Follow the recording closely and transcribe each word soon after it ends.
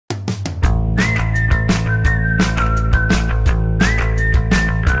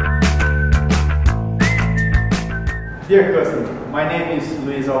Dear customer, my name is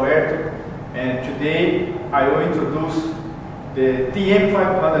Luis Alberto, and today I will introduce the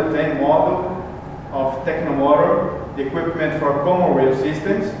TM510 model of Tecnomotor, the equipment for common rail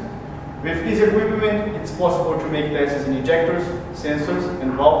systems. With this equipment, it's possible to make tests in injectors, sensors,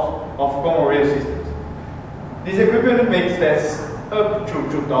 and valves of common rail systems. This equipment makes tests up to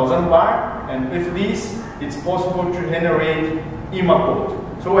 2000 bar, and with this, it's possible to generate IMA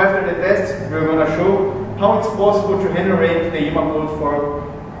code. So after the test, we're going to show how it's possible to generate the IMA code for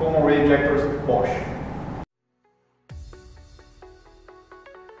common rail injectors Bosch.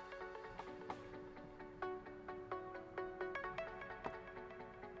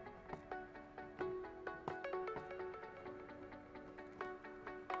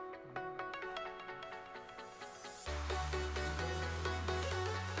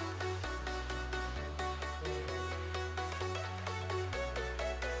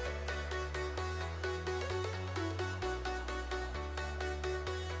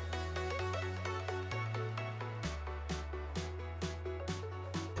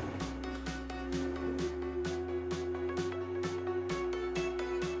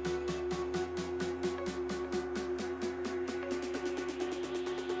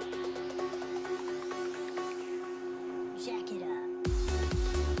 Jack it up.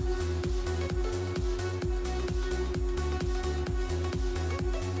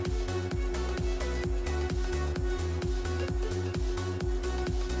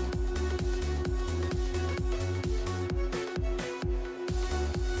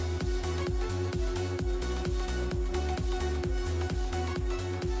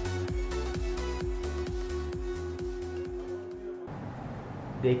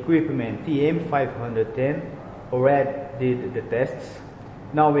 The equipment TM510 already did the tests.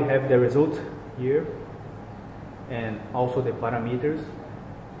 Now we have the result here and also the parameters.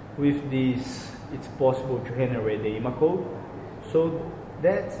 With this, it's possible to generate the IMA code. So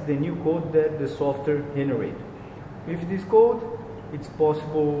that's the new code that the software generates. With this code, it's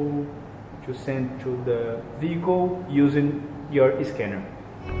possible to send to the vehicle using your scanner.